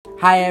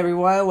Hi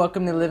everyone,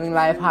 welcome to Living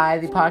Life High,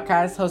 the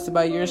podcast hosted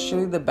by yours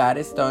truly, the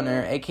baddest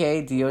stoner,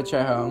 aka Dio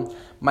Trejo.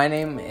 My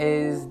name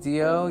is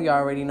Dio. You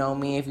already know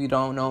me. If you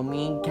don't know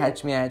me,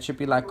 catch me at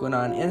Trippy Lacuna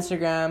on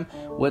Instagram.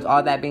 With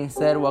all that being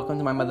said, welcome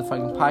to my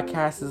motherfucking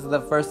podcast. This is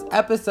the first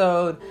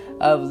episode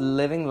of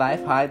Living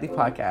Life High, the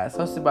podcast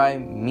hosted by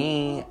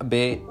me,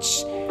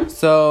 bitch.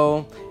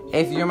 So,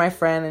 if you're my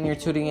friend and you're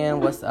tuning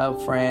in, what's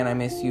up, friend? I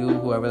miss you,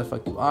 whoever the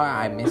fuck you are.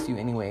 I miss you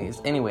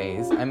anyways,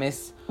 I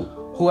miss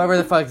whoever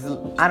the fuck,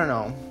 I don't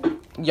know.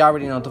 You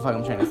already know what the fuck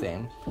I'm trying to say.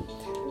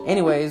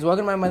 Anyways,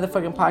 welcome to my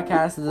motherfucking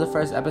podcast. This is the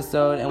first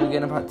episode, and we're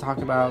gonna talk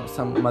about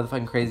some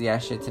motherfucking crazy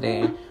ass shit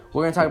today.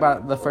 We're gonna talk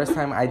about the first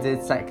time I did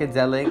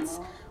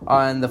psychedelics,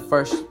 on the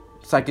first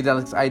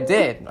psychedelics I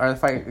did, or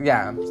if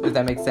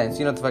that makes sense.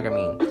 You know what the fuck I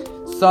mean.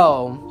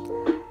 So,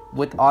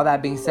 with all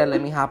that being said,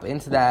 let me hop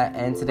into that.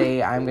 And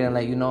today I'm going to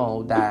let you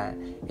know that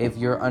if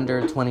you're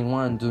under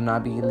 21, do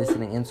not be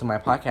listening into my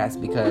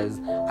podcast because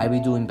I be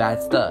doing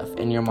bad stuff.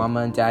 And your mama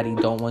and daddy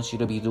don't want you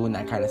to be doing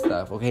that kind of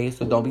stuff, okay?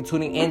 So don't be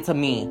tuning into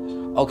me,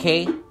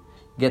 okay?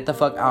 Get the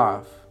fuck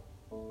off.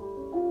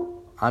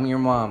 I'm your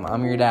mom.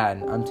 I'm your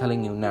dad. I'm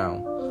telling you now.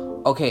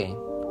 Okay.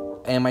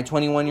 And my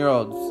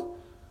 21-year-olds,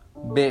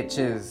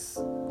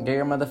 bitches, get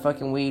your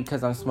motherfucking weed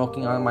because I'm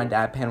smoking on my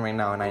dad pen right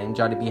now and I need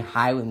y'all to be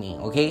high with me,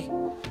 okay?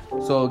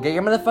 So get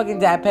your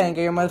motherfucking dad pen,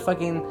 get your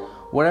motherfucking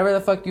whatever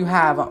the fuck you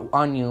have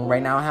on you.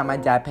 Right now I have my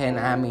dad pen,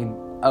 I have me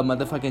a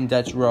motherfucking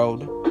Dutch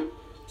Road.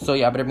 So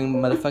y'all better be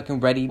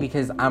motherfucking ready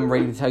because I'm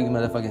ready to tell you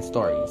motherfucking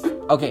stories.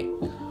 Okay,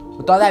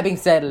 with all that being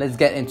said, let's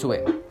get into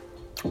it.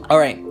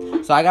 Alright,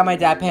 so I got my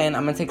dad pen,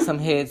 I'm gonna take some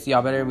hits.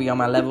 Y'all better be on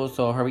my level,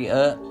 so hurry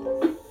up.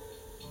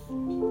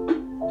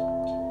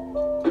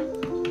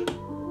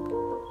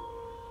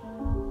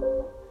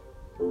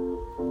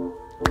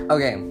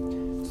 Okay,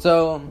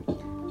 so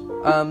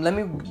let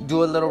me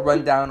do a little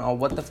rundown on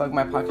what the fuck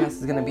my podcast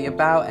is going to be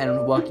about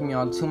and welcome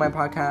y'all to my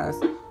podcast.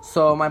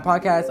 So my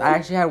podcast, I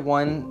actually had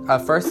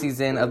first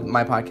season of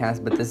my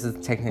podcast, but this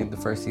is technically the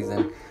first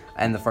season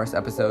and the first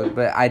episode.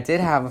 But I did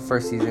have a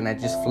first season that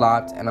just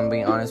flopped, and I'm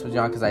being honest with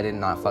y'all because I did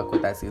not fuck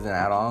with that season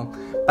at all.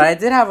 But I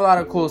did have a lot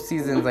of cool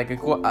seasons, like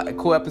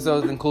cool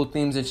episodes and cool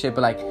themes and shit,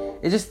 but like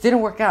it just didn't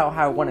work out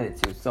how I wanted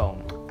it to.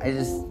 So I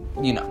just,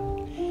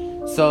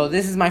 So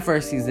this is my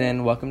first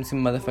season. Welcome to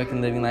motherfucking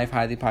Living Life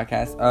High, the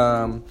podcast.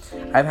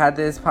 I've had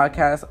this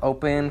podcast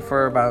open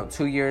for about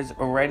 2 years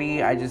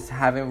already. I just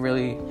haven't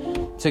really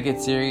took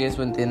it serious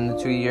within the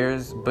 2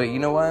 years. But you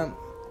know what?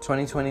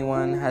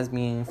 2021 has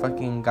me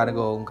fucking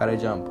gotta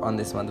jump on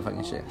this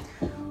motherfucking shit.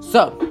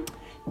 So,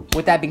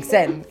 with that being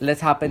said,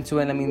 let's hop into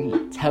it. Let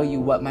me tell you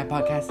what my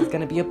podcast is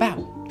gonna be about.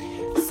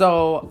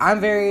 So,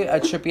 I'm very a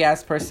trippy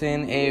ass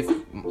person. If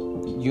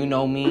you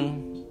know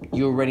me,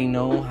 you already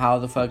know how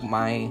the fuck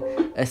my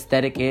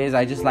aesthetic is.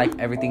 I just like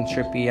everything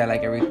trippy. I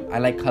like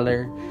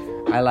color.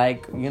 I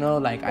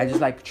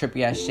just like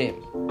trippy ass shit.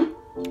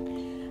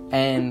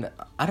 And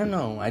I don't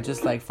know, I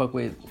just like fuck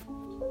with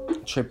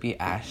trippy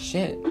ass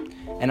shit.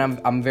 And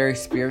I'm very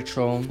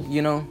spiritual,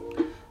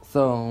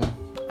 So,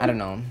 I don't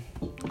know.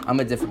 I'm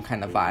a different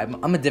kind of vibe.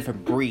 I'm a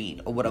different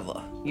breed or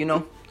whatever,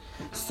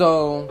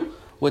 So,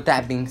 with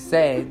that being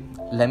said,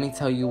 let me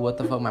tell you what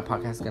the fuck my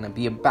podcast is gonna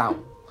be about.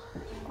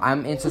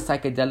 I'm into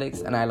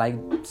psychedelics and I like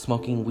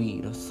smoking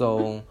weed.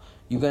 So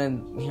you're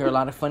going to hear a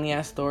lot of funny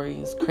ass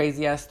stories,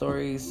 crazy ass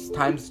stories,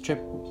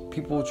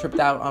 people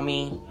tripped out on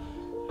me.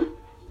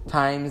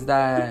 Times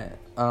that,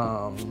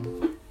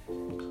 times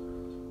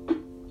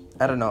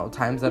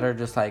that are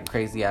just like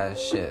crazy ass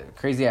shit,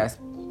 just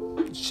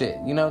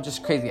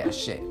crazy ass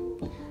shit.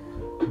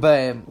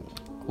 But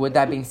with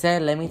that being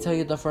said, let me tell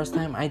you the first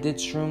time I did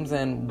shrooms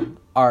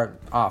I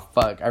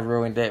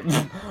ruined it.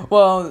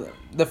 Well,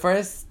 the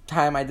first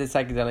time I did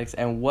psychedelics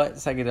and what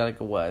psychedelic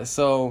it was.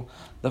 So,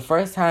 the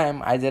first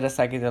time I did a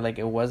psychedelic,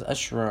 it was a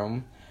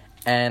shroom,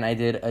 and I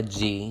did a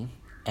G.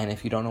 And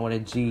if you don't know what a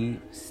G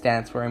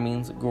stands for, it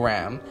means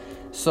gram.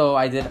 So,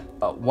 I did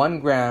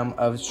 1 gram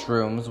of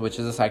shrooms, which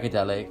is a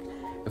psychedelic.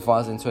 It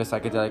falls into a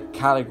psychedelic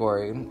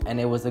category, and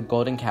it was a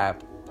golden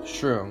cap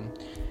shroom.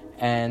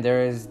 And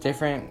there is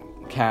different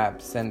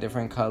caps and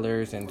different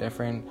colors and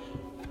different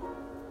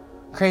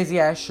crazy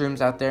ass shrooms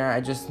out there.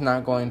 I just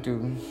not going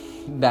through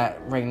that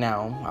right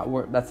now.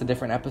 That's a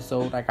different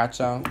episode. I got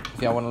y'all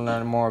if y'all want to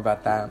learn more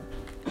about that.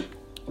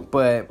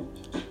 But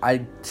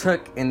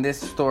in this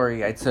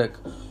story I took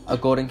a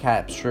golden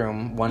cap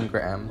shroom, 1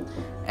 gram,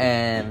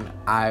 and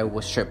I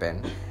was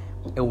tripping.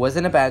 It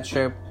wasn't a bad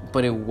trip,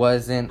 but it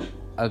was a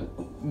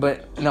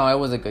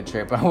good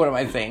trip. What am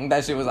I saying?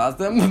 That shit was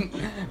awesome.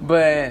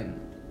 But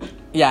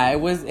yeah, it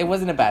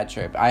wasn't a bad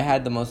trip. I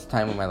had the most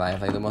time of my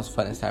life, like the most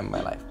funnest time of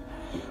my life.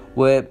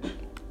 What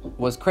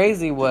was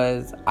crazy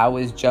was I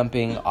was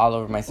jumping all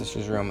over my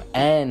sister's room,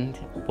 and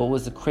what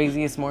was the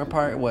craziest more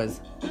part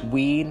was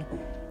weed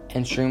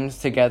and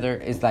shrooms together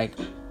is like,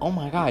 oh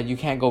my god, you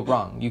can't go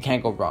wrong.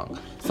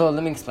 So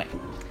let me explain.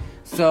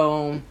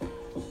 So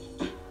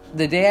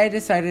the day I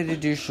decided to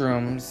do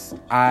shrooms,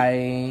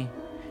 I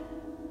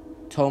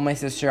told my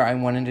sister I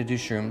wanted to do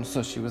shrooms,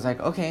 so she was like,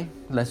 okay,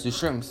 let's do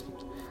shrooms.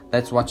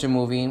 let's watch a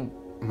movie.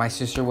 My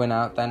sister went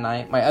out that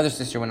night. My other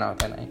sister went out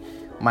that night.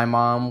 My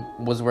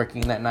mom was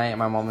working that night, and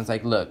my mom was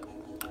like, look,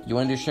 you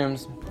want to do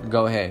shrooms?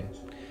 Go ahead.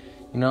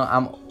 You know,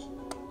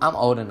 I'm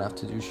old enough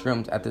to do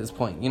shrooms at this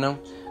point, you know?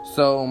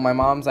 So my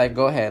mom's like,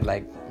 go ahead.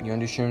 Like, you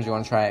want to do shrooms? You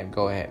want to try it?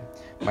 Go ahead.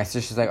 My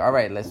sister's like, all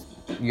right,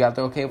 you got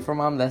the okay for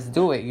mom? Let's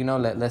do it. You know,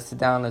 let's sit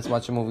down. Let's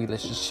watch a movie.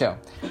 Let's just chill.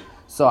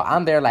 So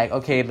I'm there like,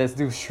 okay, let's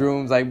do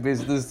shrooms. Like, bitch,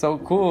 this is so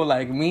cool.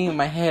 Like, me in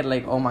my head,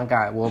 like, oh my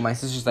God. Well, my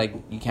sister's like,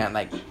 you can't,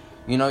 like,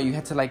 you know, you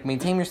have to, like,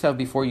 maintain yourself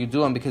before you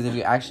do them. Because if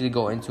you actually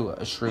go into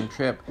a shroom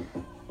trip,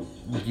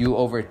 you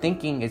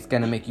overthinking, it's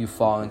going to make you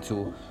fall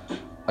into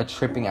a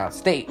tripping out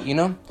state, you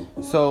know?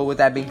 So with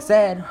that being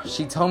said,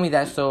 she told me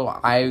that, so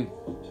I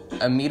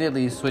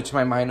immediately switched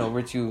my mind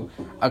over to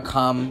a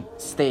calm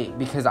state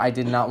because I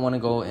did not want to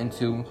go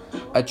into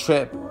a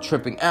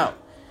tripping out.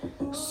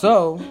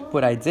 So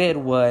what I did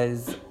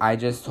was I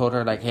just told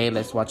her, like, hey,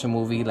 let's watch a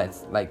movie.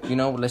 Let's, like, you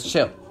know, let's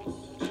chill.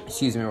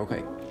 Excuse me real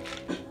quick.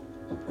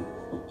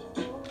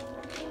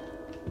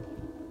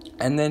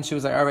 And then she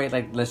was like, all right,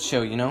 like, let's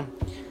chill, you know?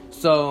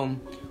 So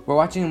we're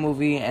watching a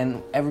movie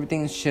and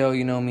everything's chill,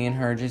 you know, me and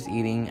her just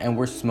eating, and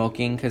we're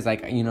smoking because,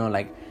 like, you know,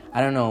 like, I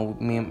don't know,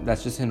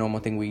 that's just a normal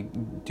thing we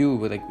do,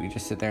 but, like, we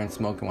just sit there and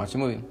smoke and watch a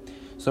movie.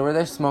 So we're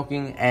there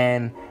smoking,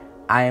 and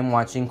I am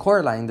watching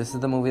Coraline. This is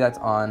the movie that's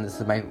on.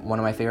 This is one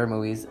of my favorite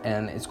movies,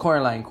 and it's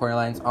Coraline.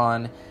 Coraline's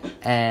on,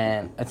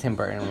 and a Tim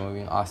Burton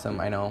movie. Awesome,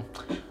 I know.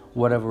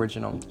 What of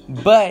original.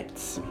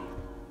 But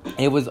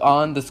it was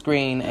on the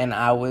screen, and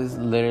I was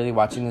literally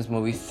watching this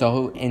movie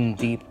so in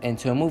deep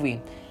into a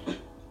movie.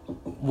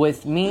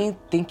 With me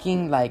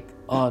thinking, like,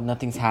 oh,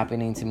 nothing's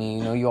happening to me.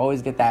 You know, you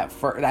always get that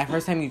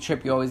first time you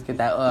trip, you always get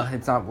that,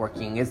 it's not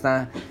working. It's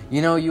not,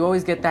 you know, you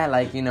always get that,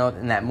 like, you know,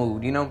 in that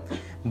mood, you know.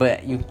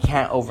 But you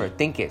can't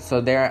overthink it. So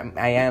there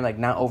I am, like,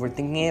 not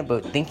overthinking it,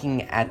 but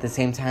thinking at the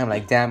same time,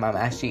 like, damn, I'm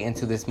actually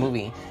into this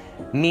movie.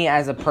 Me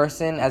as a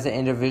person, as an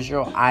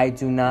individual, I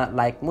do not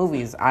like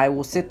movies. I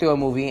will sit through a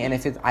movie, and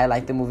if I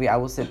like the movie, I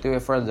will sit through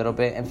it for a little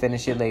bit and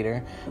finish it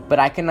later. But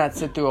I cannot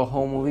sit through a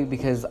whole movie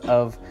because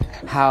of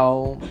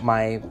how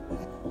I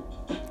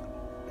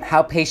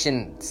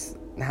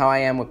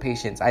am with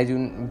patience.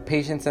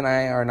 Patience and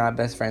I are not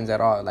best friends at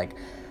all. Like,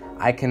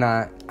 I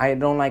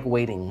don't like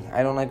waiting.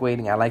 I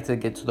like to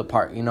get to the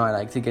part, you know. I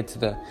like to get to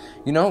the,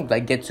 you know,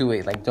 like, get to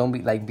it. Like, don't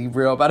be, like, be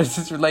real about it.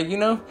 Just, like, you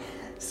know.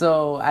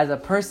 So as a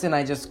person,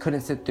 I just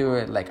couldn't sit through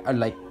it,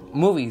 like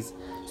movies.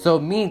 So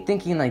me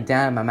thinking, like,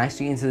 damn, I'm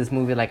actually into this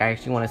movie. Like, I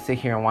actually want to sit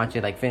here and watch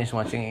it, like, finish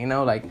watching it, you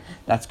know. Like,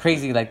 that's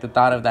crazy. Like, the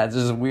thought of that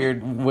was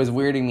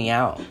weirding me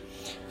out.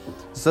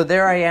 So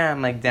there I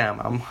am, like,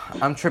 damn,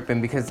 I'm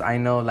tripping because I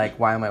know, like,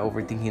 why am I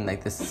overthinking,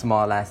 like, this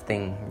small ass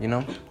thing, you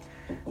know?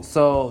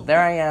 So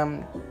there I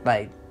am,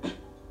 like,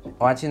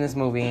 watching this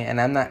movie, and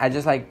I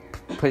just, like,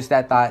 push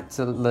that thought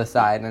to the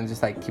side and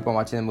just, like, keep on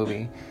watching the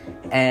movie.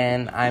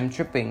 And I'm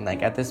tripping.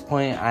 Like, at this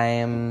point,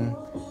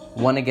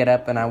 want to get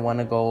up and I want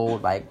to go,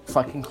 like,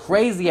 fucking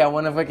crazy. I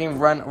want to fucking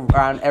run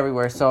around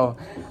everywhere. So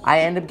I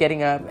end up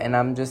getting up, and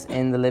I'm just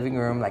in the living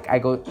room. Like, I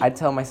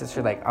tell my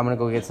sister, like, I'm going to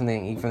go get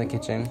something to eat from the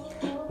kitchen.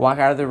 Walk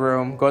out of the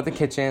room, go to the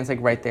kitchen. It's,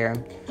 like, right there.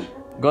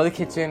 Go to the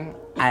kitchen.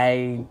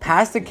 I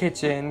pass the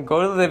kitchen,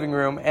 go to the living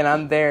room, and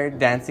I'm there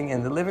dancing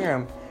in the living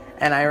room.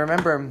 And I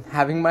remember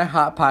having my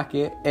Hot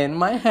Pocket in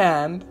my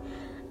hand,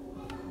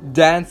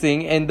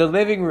 dancing in the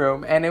living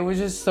room. And it was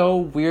just so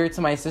weird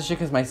to my sister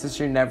because my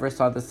sister never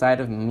saw the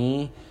side of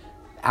me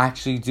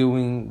actually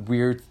doing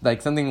weird,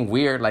 like, something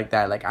weird like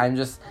that. Like, I'm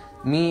just,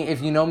 me,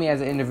 if you know me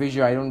as an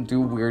individual, I don't do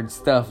weird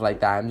stuff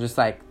like that. I'm just,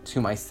 like, to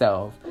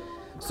myself.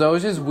 So it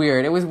was just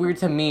weird. It was weird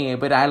to me,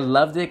 but I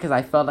loved it because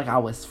I felt like I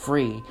was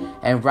free.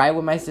 And right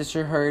when my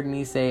sister heard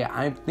me say,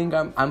 I think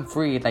I'm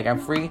free, like, I'm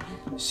free,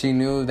 she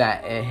knew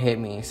that it hit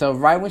me. So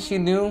right when she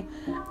knew,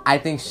 I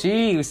think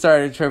she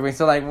started tripping.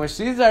 So, like, when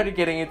she started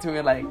getting into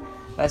it, like,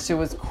 that shit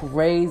was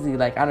crazy.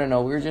 Like, I don't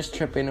know, we were just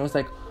tripping. It was,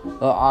 like,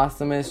 the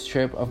awesomest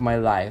trip of my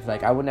life.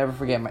 Like, I would never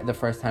forget the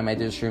first time I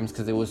did shrooms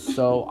because it was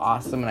so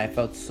awesome and I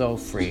felt so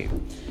free.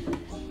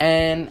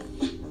 And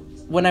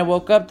when I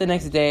woke up the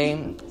next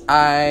day,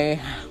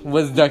 I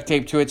was duct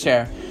taped to a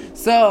chair.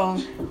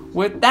 So,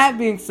 with that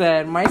being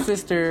said, my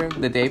sister,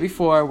 the day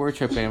before, we're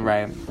tripping,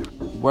 right?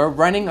 We're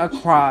running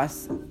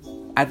across,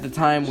 at the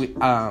time, we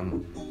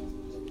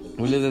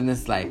lived in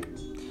this, like,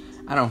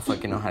 I don't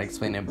fucking know how to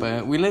explain it,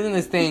 but we lived in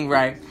this thing,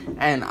 right?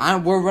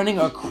 And we're running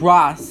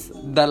across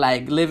the,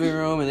 like, living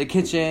room and the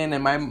kitchen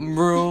and my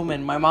room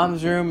and my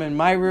mom's room and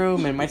my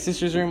room and my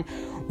sister's room.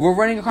 We're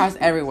running across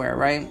everywhere,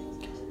 right?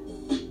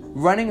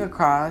 Running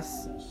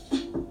across,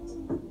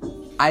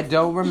 I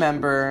don't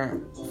remember,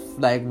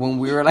 like, when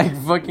we were, like,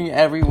 fucking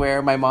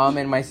everywhere. My mom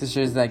and my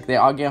sisters, like, they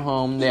all get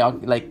home, they all,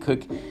 like,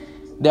 cook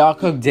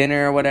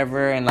dinner or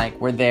whatever, and, like,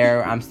 we're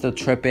there. I'm still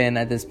tripping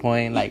at this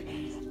point, like,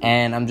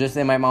 and I'm just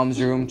in my mom's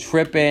room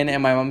tripping,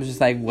 and my mom's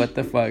just like, what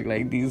the fuck,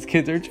 like, these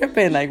kids are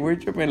tripping, like, we're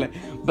tripping, like,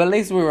 but at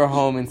least we were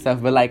home and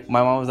stuff. But, like,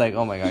 my mom was like,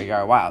 oh my god,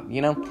 you're wild,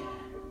 you know.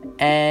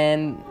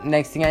 And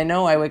next thing I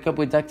know, I wake up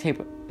with duct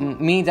tape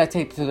me duct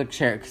taped to the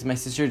chair because my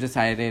sister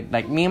decided,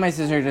 like, me and my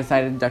sister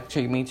decided to duct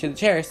tape me to the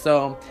chair.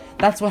 So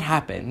that's what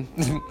happened.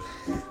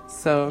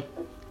 So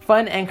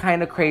fun and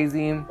kind of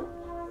crazy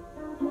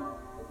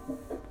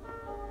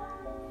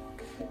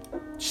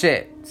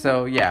shit.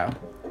 So yeah,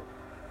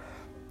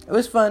 it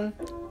was fun,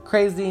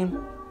 crazy,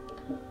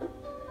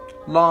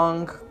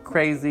 long,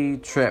 crazy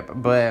trip,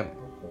 but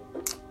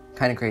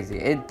kind of crazy.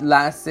 It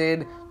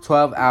lasted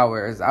 12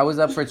 hours. I was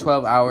up for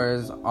 12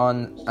 hours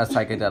on a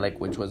psychedelic,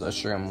 which was a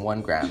shroom,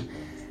 1 gram.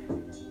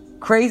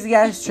 Crazy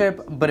ass trip,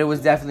 but it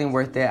was definitely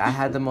worth it. I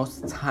had the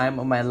most time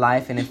of my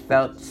life and it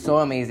felt so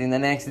amazing. The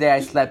next day I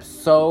slept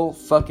so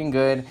fucking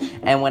good,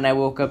 and when I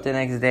woke up the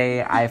next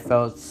day I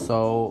felt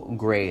so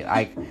great.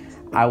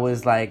 I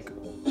was like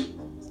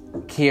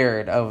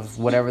cured of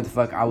whatever the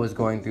fuck I was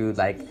going through.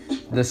 Like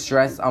the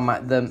stress on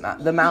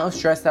the amount of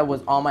stress that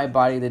was on my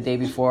body the day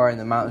before and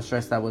the amount of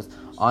stress that was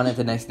on it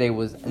the next day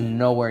was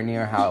nowhere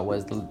near how it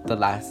was the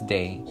last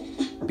day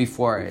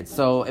before it.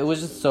 So it was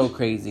just so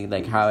crazy,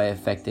 like, how it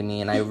affected me,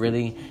 and I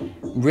really,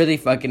 really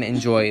fucking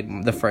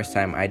enjoyed the first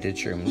time I did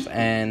shrooms,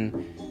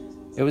 and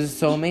it was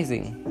so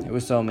amazing. It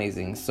was so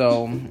amazing.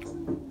 So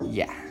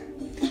yeah.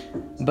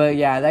 But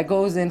yeah, that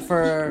goes in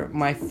for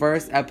my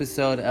first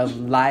episode of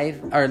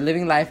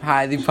Living Life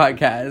High, the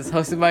podcast,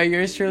 hosted by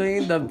yours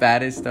truly, the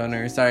baddest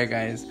stoner. Sorry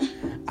guys,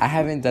 I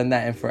haven't done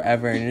that in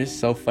forever, and it's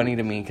so funny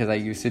to me because I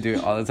used to do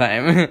it all the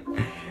time.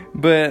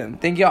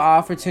 But thank you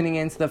all for tuning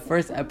in to the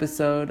first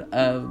episode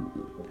of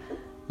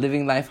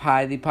Living Life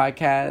High, the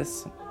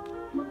podcast,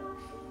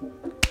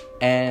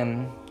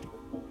 and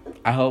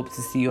I hope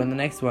to see you on the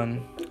next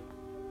one.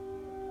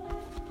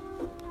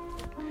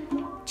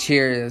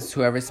 Cheers,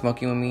 whoever's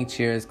smoking with me,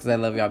 cheers, because I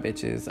love y'all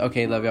bitches.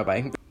 Okay, love y'all,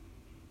 bye.